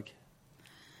enn i dag?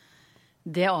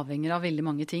 Det avhenger av veldig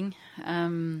mange ting.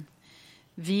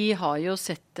 Vi har jo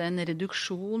sett en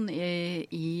reduksjon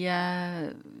i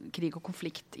krig og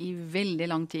konflikt i veldig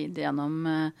lang tid gjennom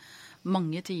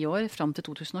mange tiår, fram til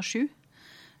 2007.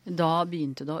 Da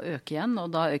begynte det å øke igjen,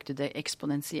 og da økte det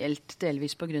eksponentielt,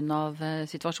 delvis på grunn av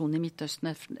situasjonen i Midtøsten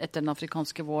etter den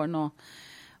afrikanske våren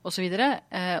og så videre,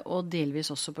 og delvis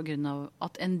også på grunn av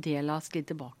at en del har sklidd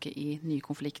tilbake i ny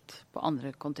konflikt på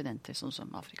andre kontinenter, sånn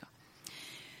som Afrika.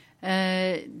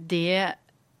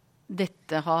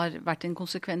 Dette har vært en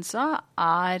konsekvens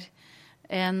av,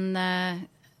 en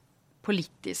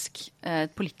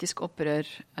politisk opprør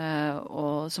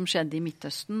som skjedde i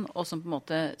Midtøsten, og som på en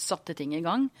måte satte ting i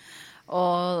gang.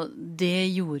 Og det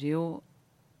gjorde jo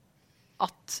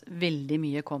at veldig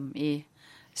mye kom i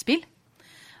spill.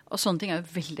 Og sånne ting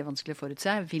jo veldig vanskelig å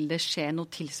forutse. Vil det skje noe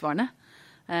tilsvarende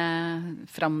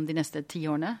fram de neste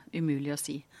 10 årene? Umulig å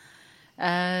si.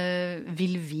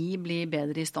 Vil vi bli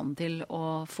bedre i stand til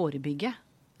å forebygge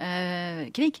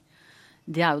krig?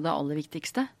 Det jo det aller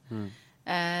viktigste.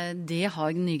 Det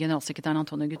har den nye generalsekretæren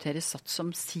Antonio Guterres satt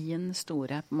som sin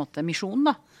store på en måte, misjon.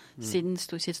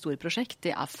 Sitt store prosjekt.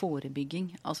 Det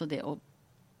forebygging, altså det å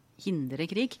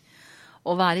hindre krig.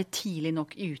 Å være tidlig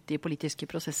nok ute i politiske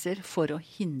prosesser for å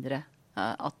hindre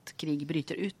at krig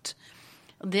bryter ut.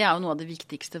 Det jo noe av det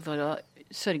viktigste for å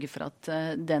sørge for at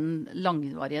den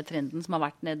langvarige trenden som har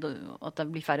vært ned, at det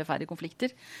blir færre og færre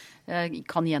konflikter,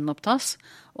 kan gjenopptas,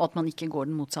 og at man ikke går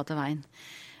den motsatte veien.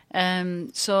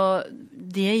 Så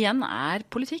det igjen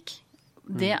politikk.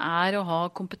 Det å ha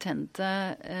kompetente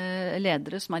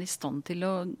ledere som i stand til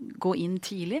å gå inn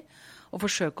tidlig og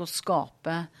forsøke å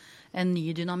skape en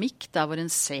ny dynamikk der hvor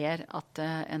en ser at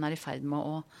en i ferd med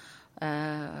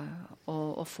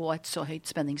å få et så høyt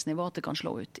spenningsnivå at det kan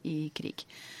slå ut i krig.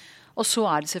 Og så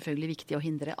det selvfølgelig viktig å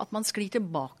hindre at man sklir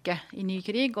tilbake i ny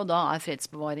krig, og da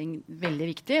fredsbevaring veldig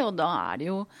viktig, og da det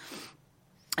jo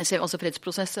altså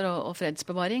fredsprosesser og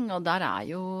fredsbevaring, og der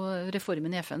jo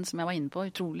reformen i FN, som jeg var inne på,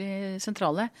 utrolig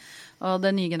sentrale. Og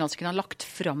den nye generalsekretæren har lagt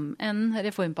fram en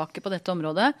reformpakke på dette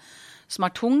området, som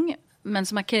tung, men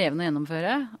som krevende å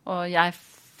gjennomføre, og jeg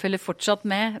følger fortsatt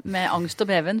med angst og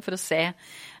beven for å se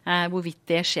hvorvidt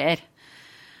det skjer.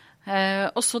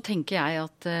 Og så tenker jeg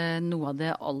at noe av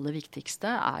det aller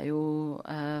viktigste jo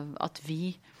at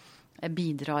vi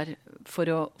bidrar for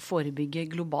å forebygge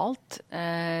globalt.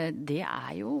 Det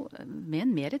jo med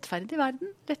en mer rettferdig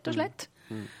verden, rett og slett.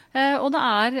 Og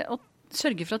det å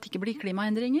sørge for at det ikke blir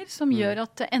klimaendringer som gjør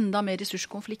at enda mer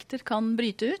ressurskonflikter kan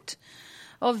bryte ut.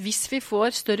 Og hvis vi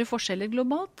får større forskjeller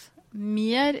globalt,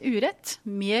 mer urett,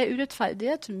 mer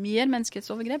urettferdighet, mer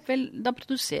menneskehetsovergrep, vel, da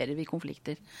produserer vi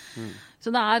konflikter.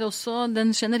 Så det også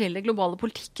den generelle globale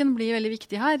politikken blir veldig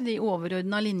viktig her, de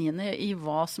overordnede linjene i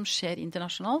hva som skjer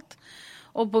internasjonalt,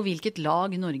 og på hvilket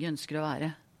lag Norge ønsker å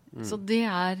være. Så det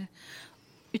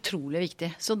utrolig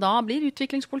viktig. Så da blir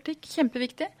utviklingspolitikk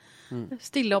kjempeviktig.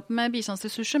 Stille opp med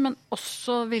bistandsressurser, men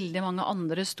også veldig mange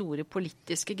andre store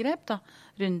politiske grep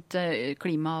rundt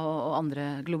klima og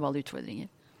andre globale utfordringer.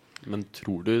 Men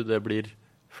tror du det blir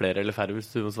flere eller færre,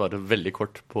 hvis du må svare veldig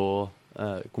kort på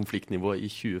konfliktnivå i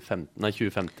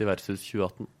 2050 versus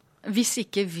 2018? Hvis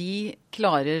ikke vi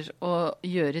klarer å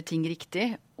gjøre ting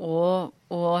riktig og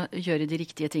gjøre de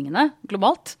riktige tingene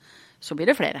globalt, så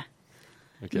blir det flere.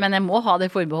 Okay. Men jeg må ha det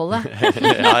forbeholdet.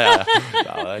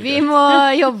 Ja, vi må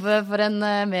jobbe for en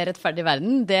mer rettferdig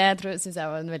verden. Det synes jeg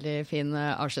var en veldig fin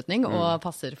avslutning og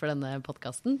passer for denne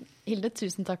podcasten. Hilde,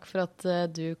 tusen takk for at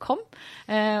du kom,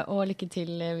 og lykke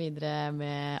til videre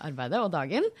med arbeidet og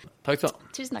dagen. Takk skal du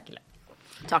ha. Tusen takk, Hilde.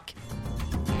 Takk.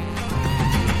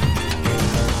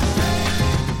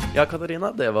 Ja, Katarina,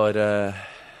 det var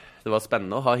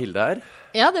spennende å ha Hilde her.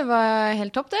 Ja, det var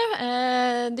helt topp det.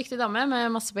 Dyktig dame med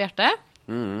masse på hjertet.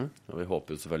 Og vi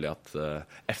håper jo selvfølgelig at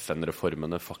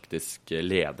FN-reformene faktisk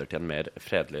leder til en mer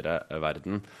fredeligere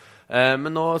verden.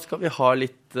 Men nå skal vi ha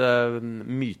litt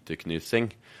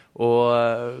myteknusing. Og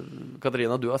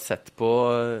Katarina, du har sett på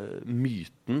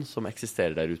myten som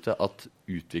eksisterer der ute, at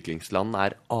utviklingsland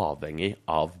er avhengig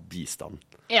av bistand.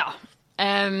 Ja,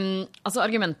 altså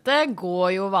argumentet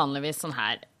går jo vanligvis sånn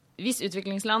her. Hvis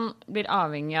utviklingsland blir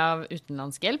avhengig av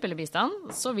utenlandsk hjelp eller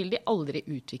bistand, så vil de aldri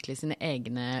utvikle sine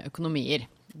egne økonomier.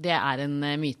 Det er en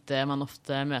myte man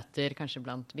ofte møter, kanskje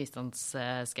blant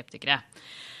bistandsskeptikere.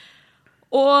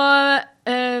 Og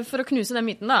for å knuse den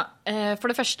myten da,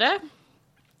 for det første,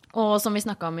 og som vi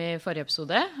snakket om i forrige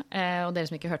episode, og dere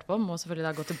som ikke hørte på, må selvfølgelig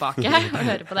da gå tilbake og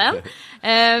høre på den.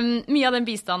 Mye av den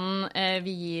bistanden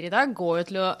vi gir i dag går jo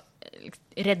til å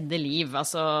redde liv,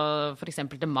 altså for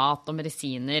eksempel til mat og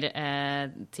medisiner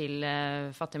til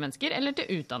fattige mennesker, eller til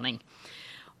utdanning.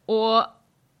 Og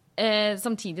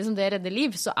samtidig som det redder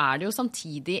liv, så er det jo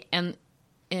samtidig en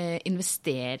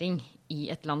investering i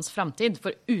et lands fremtid.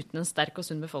 For uten en sterk og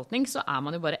sunn befolkning, så er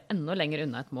man jo bare enda lenger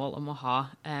unna et mål om å ha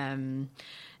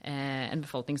en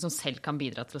befolkning som selv kan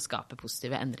bidra til å skape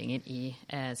positive endringer i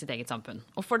sitt eget samfunn.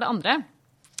 Og for det andre,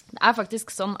 det er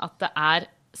faktisk sånn at det er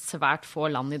svært få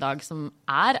land i dag som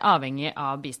er avhengig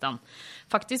av bistand.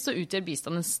 Faktisk så utgjør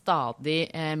bistand en stadig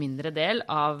mindre del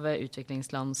av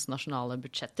utviklingslands nasjonale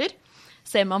budsjetter.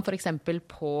 Ser man for eksempel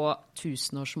på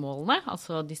tusenårsmålene,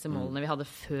 altså disse målene vi hadde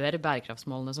før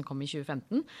bærekraftsmålene som kom i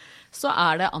 2015, så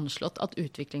er det anslått at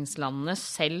utviklingslandene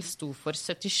selv sto for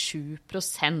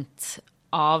 77%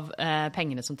 av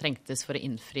pengene som trengtes for å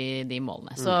innfri de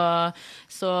målene.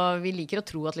 Så vi liker å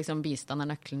tro at liksom bistand er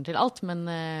nøkkelen til alt, men,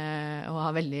 og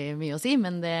har veldig mye å si,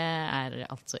 men det er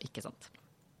altså ikke sant.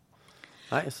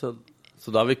 Nei, så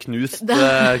da har vi knust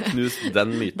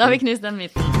den myten. Da har vi knust den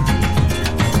myten.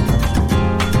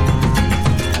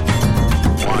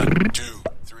 1,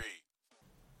 2, 3.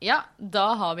 Ja,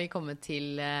 da har vi kommet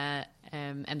til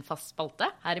en fast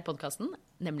spalte her i podcasten,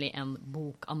 nemlig en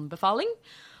bokanbefaling.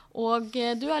 Og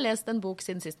du har lest en bok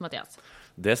siden sist, Mathias.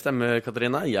 Det stemmer,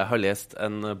 Katarina. Jeg har lest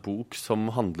en bok som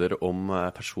handler om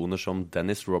personer som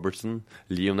Dennis Robertson,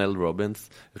 Lionel Robbins,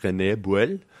 René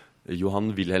Buell,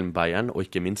 Johan Wilhelm Bayern og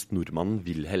ikke minst nordmannen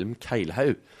Wilhelm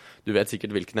Keilhaug. Du vet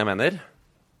sikkert hvilken jeg mener?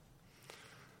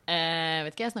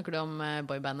 Vet ikke, snakker du om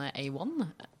boybandet A1?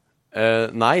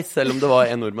 Nei, selv om det var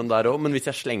en nordmann der også. Men hvis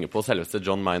jeg slenger på selveste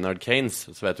John Maynard Keynes,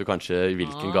 så vet du kanskje i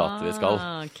hvilken gate vi skal.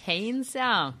 Keynes,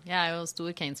 ja. Jeg er jo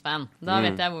stor Keynes-fan. Da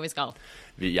vet jeg hvor vi skal.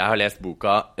 Jeg har lest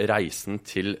boka «Reisen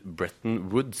til Bretton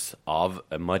Woods» av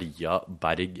Maria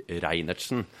Berg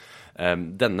Reinertsen.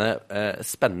 Denne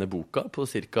spennende boka på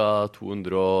ca.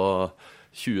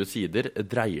 220 sider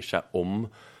dreier seg om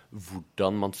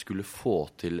hvordan man skulle få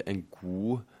til en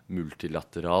god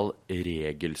multilateral,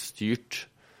 regelstyrt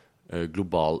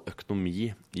global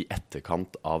økonomi i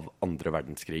etterkant av andre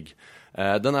verdenskrig.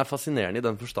 Den er fascinerende i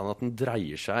den forstand at den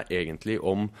dreier seg egentlig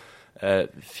om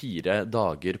 4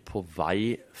 dager på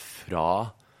vei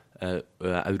fra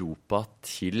Europa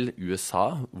til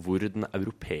USA, hvor den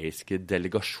europeiske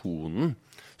delegasjonen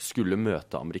skulle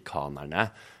møte amerikanerne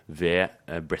ved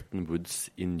Bretton Woods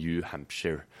i New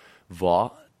Hampshire.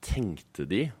 Hva tenkte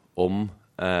de om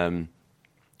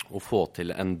å få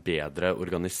til en bedre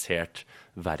organisert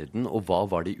verden, og hva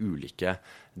var de ulike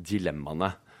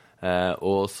dilemmaene?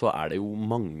 Og så er det jo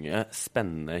mange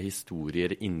spennende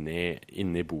historier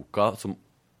inni boka som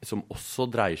også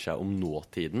dreier seg om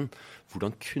nåtiden.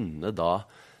 Hvordan kunne da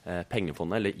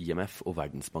pengefondet, eller IMF og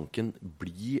Verdensbanken,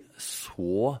 bli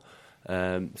så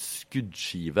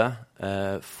skuddskive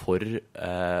for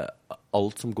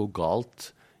alt som går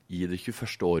galt i det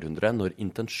 21. århundre, når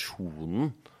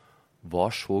intensjonen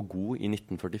var så god i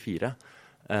 1944.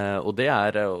 Og det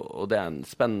er en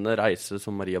spennende reise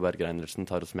som Maria Berg Reinertsen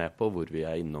tar oss med på, hvor vi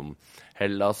er innom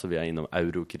Hellas, og vi er innom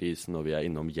eurokrisen, og vi er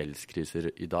innom gjeldskriser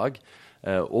i dag.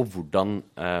 Og hvordan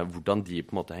de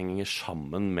på en måte henger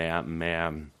sammen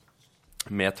med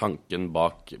med tanken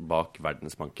bak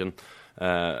Verdensbanken.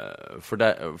 For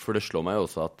det slår meg jo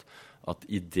også at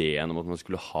ideen om at man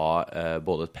skulle ha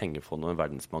både et pengefond og en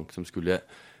verdensbank som skulle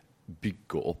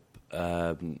bygge opp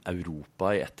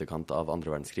Europa i etterkant av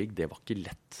andre verdenskrig, det var ikke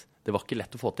lett. Det var ikke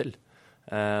lett å få til.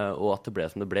 Og at det ble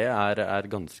som det ble, er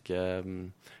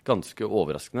ganske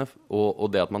overraskende. Og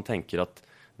det at man tenker at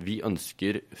vi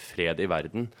ønsker fred i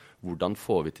verden, hvordan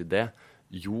får vi til det?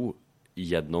 Jo,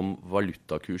 gjennom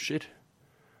valutakurser.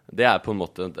 Det er på en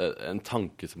måte en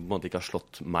tanke som på en måte ikke har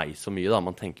slått meg så mye. Da.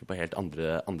 Man tenker på helt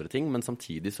andre ting, men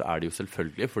samtidig så er det jo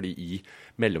selvfølgelig, fordi i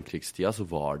mellomkrigstida så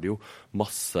var det jo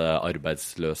masse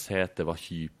arbeidsløshet, det var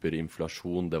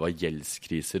hyperinflasjon, det var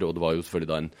gjeldskriser, og det var jo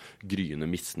selvfølgelig da en gryende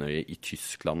misnøye i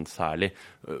Tyskland særlig,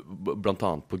 blant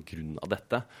annet på grunn av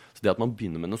dette. Så det at man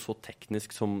begynner med noe så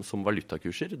teknisk som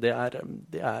valutakurser, det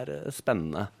er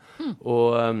spennende.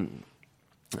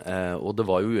 Og det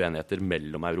var jo uenigheter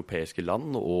mellom europeiske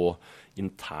land og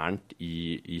internt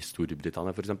i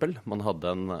Storbritannia, for eksempel. Man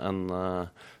hadde en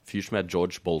fyr som het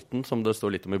George Bolton, som det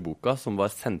står litt om i boka, som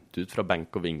var sendt ut fra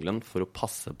Bank of England for å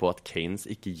passe på at Keynes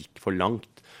ikke gikk for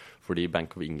langt. Fordi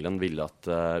Bank of England ville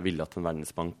at en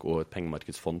verdensbank og et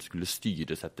pengemarkedsfond skulle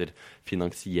styres etter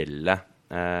finansielle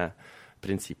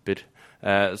prinsipper.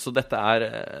 Så dette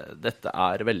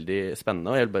er veldig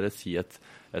spennende, og jeg vil bare si et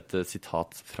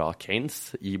sitat fra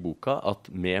Keynes i boka, at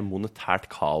med monetært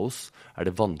kaos er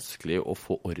det vanskelig å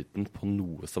få orden på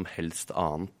noe som helst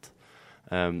annet.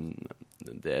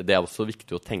 Det er også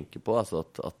viktig å tenke på, altså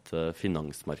at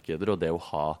finansmarkeder og det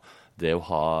å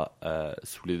ha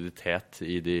soliditet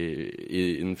i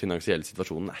den finansielle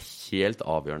situasjonen er helt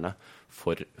avgjørende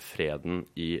for freden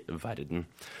i verden.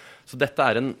 Så dette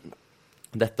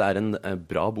er en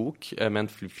bra bok med en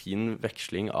fin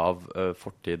veksling av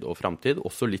fortid og framtid.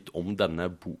 Også litt om denne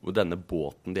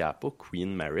båten de er på,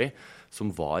 Queen Mary,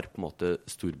 som var på en måte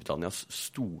Storbritannias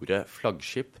store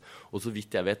flaggskip. Og så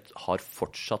vidt jeg vet har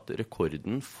fortsatt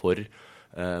rekorden for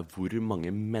hvor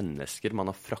mange mennesker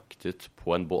man har fraktet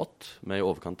på en båt, med i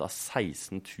overkant av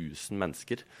 16 000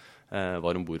 mennesker.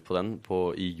 Var ombord på den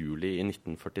i juli i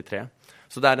 1943.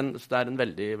 Så det er en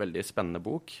veldig, veldig spennende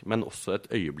bok, men også et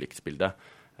øyeblikksbilde.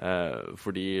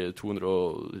 Fordi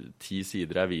 210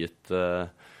 sider er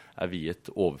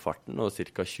viet overfarten, og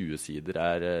ca. 20 sider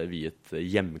er viet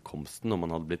hjemkomsten når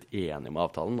man hadde blitt enige med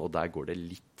avtalen, og der går det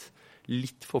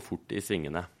litt for fort i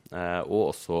svingene.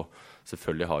 Og også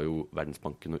selvfølgelig har jo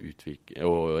Verdensbanken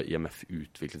og IMF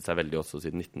utviklet seg veldig også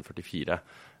siden 1944.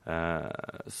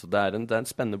 Så det er en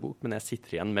spennende bok, men jeg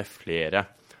sitter igjen med flere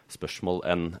spørsmål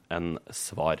enn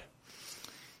svar.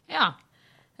 Ja,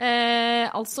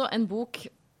 altså en bok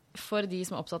for de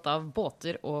som er opptatt av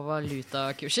båter og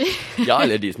valutakurser. Ja,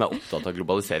 eller de som er opptatt av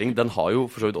globalisering. Den har jo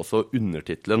for så vidt også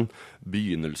undertitlen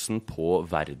 «Begynnelsen på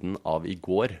verden av i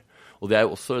går». Og det er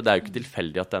jo ikke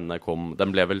tilfeldig at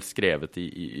den ble vel skrevet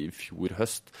i fjor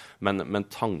høst, men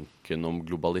tanken om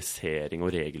globalisering og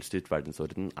regelstyrt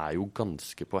verdensorden er jo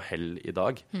ganske på hell i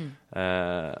dag.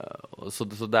 Så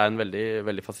det er en veldig,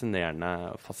 veldig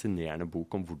fascinerende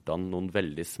bok om hvordan noen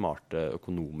veldig smarte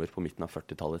økonomer på midten av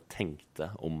 40-tallet tenkte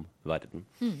om verden.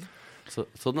 Så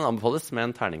den anbefales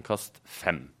med en terningkast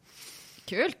 5.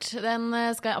 Kult. Den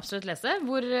skal jeg absolutt lese.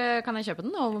 Hvor kan jeg kjøpe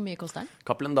den, og hvor mye koster den?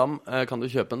 Cappelen Damm kan du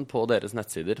kjøpe den på deres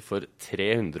nettsider for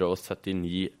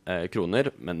 379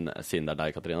 kroner. Men siden det er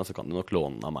deg, Katarina, så kan du nok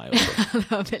låne den av meg også. Det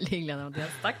var veldig hyggelig,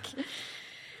 Mathias. Takk.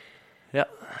 Ja.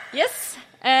 Yes.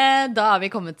 Da er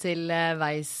vi kommet til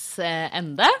veis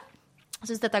ende. Jeg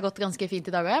synes dette har gått ganske fint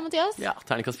i dag også, Mathias. Ja,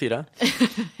 terningkast 4.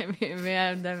 Det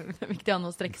er viktig å ha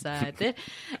noe å strekke seg etter.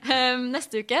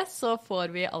 Neste uke så får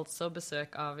vi altså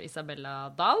besøk av Isabella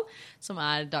Dahl, som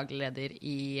er daglig leder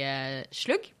i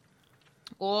Slugg.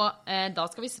 Og da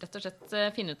skal vi rett og slett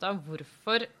finne ut av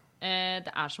hvorfor det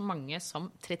er så mange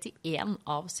som 31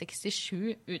 av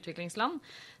 67 utviklingsland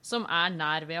som er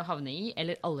nær ved å havne i,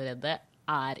 eller allerede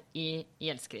er i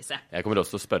gjeldskrise. Jeg kommer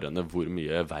også til å spørre henne hvor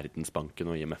mye Verdensbanken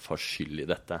og IMF har skyld i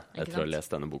dette etter å ha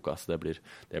lest denne boka, så det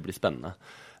blir spennende.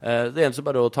 Det gjenstår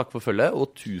bare å takke for følget,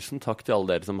 og tusen takk til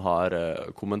alle dere som har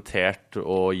kommentert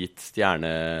og gitt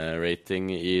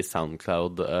stjernerating i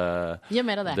SoundCloud. Gjør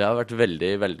mer av det. Det har vært veldig,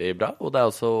 veldig bra, og det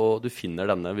er også, du finner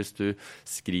denne hvis du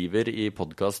skriver i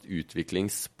podcast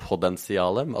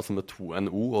utviklingspotensialet, altså med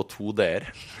en O og 2 D-er,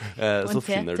 så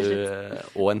finner du,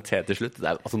 og en T til slutt. Det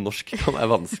er, altså norsk kan være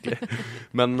vanskelig,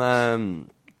 men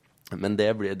Men det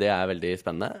er veldig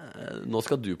spennende. Nå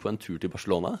skal du på en tur til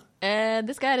Barcelona.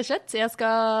 Det skal jeg rett og slett. Jeg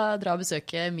skal dra og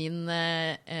besøke min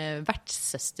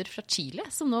vertssøster fra Chile,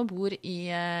 som nå bor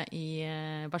i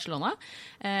Barcelona.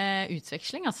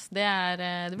 Utveksling, altså. Det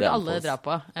burde alle dra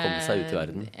på. Komme seg ut i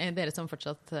verden. Dere som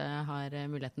fortsatt har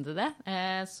muligheten til det.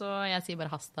 Så jeg sier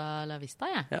bare hasta la vista,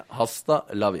 jeg. Ja, hasta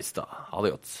la vista. Ha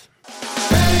det godt.